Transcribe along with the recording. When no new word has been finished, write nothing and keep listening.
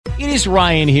It is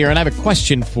Ryan here, and I have a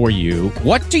question for you.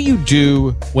 What do you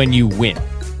do when you win?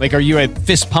 Like, are you a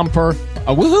fist pumper,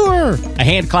 a woohooer, a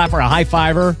hand clapper, a high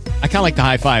fiver? I kind of like the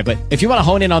high five, but if you want to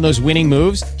hone in on those winning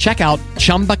moves, check out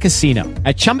Chumba Casino.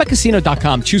 At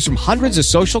ChumbaCasino.com, choose from hundreds of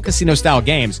social casino-style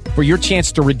games for your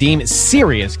chance to redeem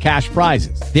serious cash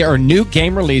prizes. There are new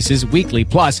game releases weekly,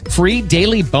 plus free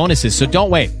daily bonuses. So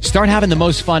don't wait. Start having the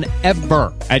most fun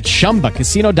ever at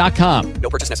ChumbaCasino.com.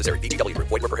 No purchase necessary. VGW. Void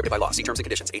where prohibited by law. See terms and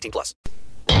conditions. 18+.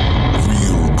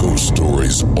 Real Ghost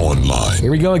Stories Online.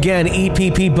 Here we go again.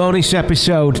 EPP bonus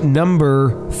episode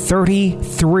number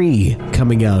 33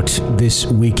 coming out this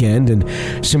weekend.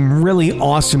 And some really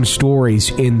awesome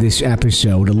stories in this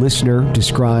episode. A listener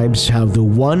describes how the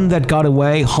one that got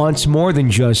away haunts more than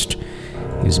just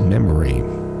his memory.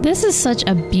 This is such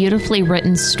a beautifully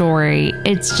written story.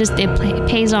 It's just, it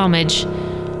pays homage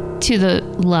to the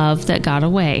love that got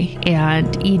away.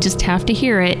 And you just have to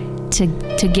hear it to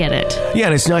get it. Yeah,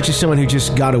 and it's not just someone who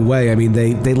just got away. I mean,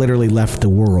 they literally left the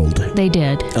world. They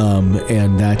did.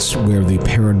 And that's where the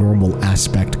paranormal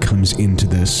aspect comes into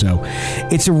this. So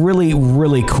it's a really,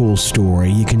 really cool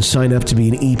story. You can sign up to be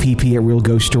an EPP at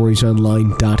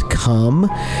realghoststoriesonline.com,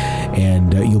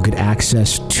 and you'll get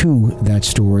access to that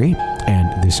story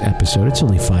and this episode. It's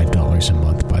only $5 a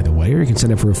month, by the way, or you can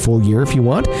sign up for a full year if you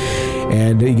want.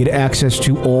 And you get access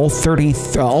to all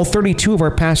 32 of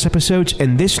our past episodes,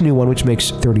 and this new one, which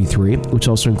makes 33, which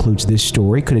also includes this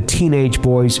story. Could a teenage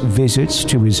boy's visits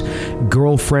to his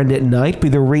girlfriend at night be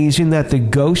the reason that the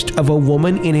ghost of a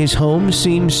woman in his home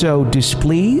seems so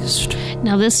displeased?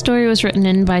 Now, this story was written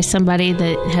in by somebody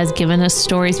that has given us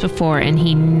stories before, and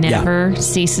he never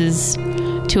ceases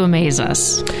to amaze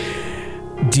us.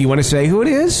 Do you want to say who it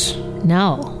is?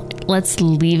 No. Let's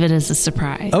leave it as a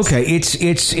surprise. Okay,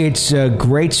 it's a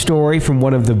great story from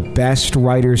one of the best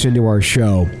writers into our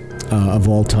show of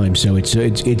all time. So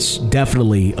it's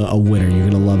definitely a winner. You're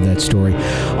going to love that story.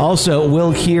 Also,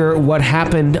 we'll hear what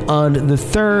happened on the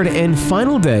third and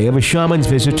final day of a shaman's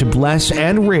visit to bless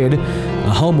and rid a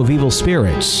home of evil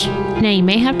spirits. Now, you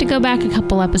may have to go back a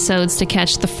couple episodes to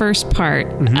catch the first part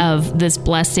of this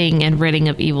blessing and ridding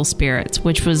of evil spirits,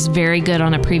 which was very good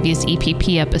on a previous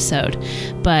EPP episode.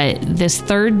 But this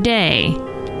third day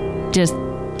just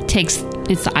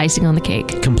it's the icing on the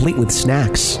cake. Complete with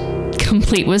snacks.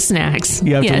 Complete with snacks.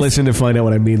 You have to listen to find out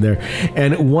what I mean there.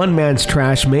 And one man's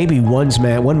trash may be one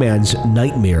man's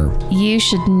nightmare. You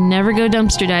should never go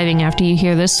dumpster diving after you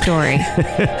hear this story.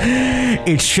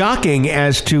 It's shocking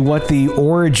as to what the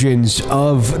origins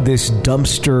of this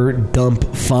dumpster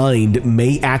dump find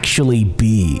may actually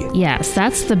be. Yes,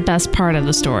 that's the best part of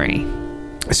the story.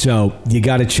 So you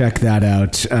got to check that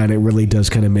out, and it really does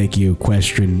kind of make you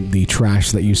question the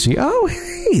trash that you see. Oh,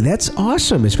 hey, that's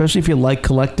awesome, especially if you like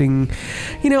collecting,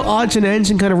 odds and ends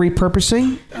and kind of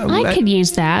repurposing. I could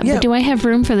use that, but do I have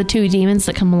room for the 2 demons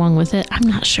that come along with it? I'm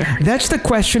not sure. That's the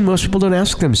question most people don't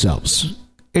ask themselves.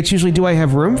 It's usually, do I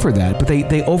have room for that? But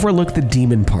they overlook the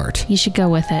demon part. You should go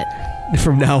with it.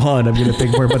 From now on, I'm going to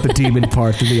think more about the demon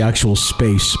part than the actual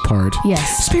space part.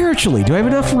 Yes. Spiritually, do I have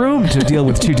enough room to deal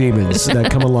with 2 demons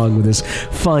that come along with this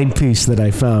fine piece that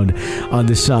I found on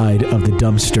the side of the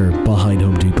dumpster behind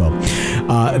Home Depot?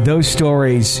 Those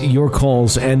stories, your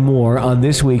calls, and more on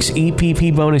this week's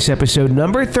EPP bonus episode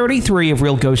number 33 of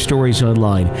Real Ghost Stories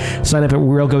Online. Sign up at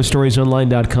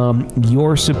realghoststoriesonline.com.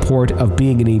 Your support of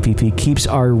being an EPP keeps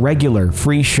our regular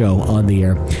free show on the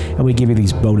air, and we give you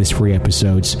these bonus free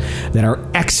episodes that are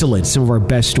excellent, some of our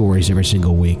best stories every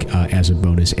single week as a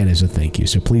bonus and as a thank you.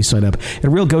 So please sign up at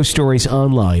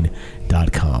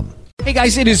realghoststoriesonline.com. Hey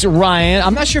guys, it is Ryan.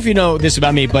 I'm not sure if you know this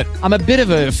about me, but I'm a bit of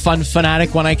a fun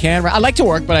fanatic when I can. I like to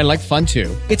work, but I like fun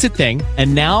too. It's a thing.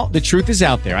 And now the truth is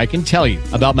out there. I can tell you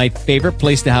about my favorite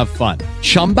place to have fun.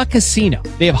 Chumba Casino.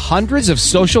 They have hundreds of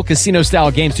social casino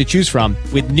style games to choose from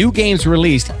with new games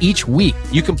released each week.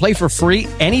 You can play for free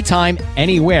anytime,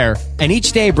 anywhere. And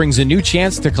each day brings a new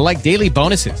chance to collect daily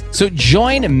bonuses. So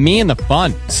join me in the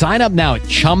fun. Sign up now at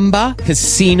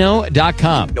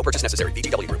ChumbaCasino.com. No purchase necessary.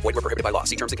 VGW. Void where prohibited by law.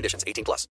 See terms and conditions. 18+.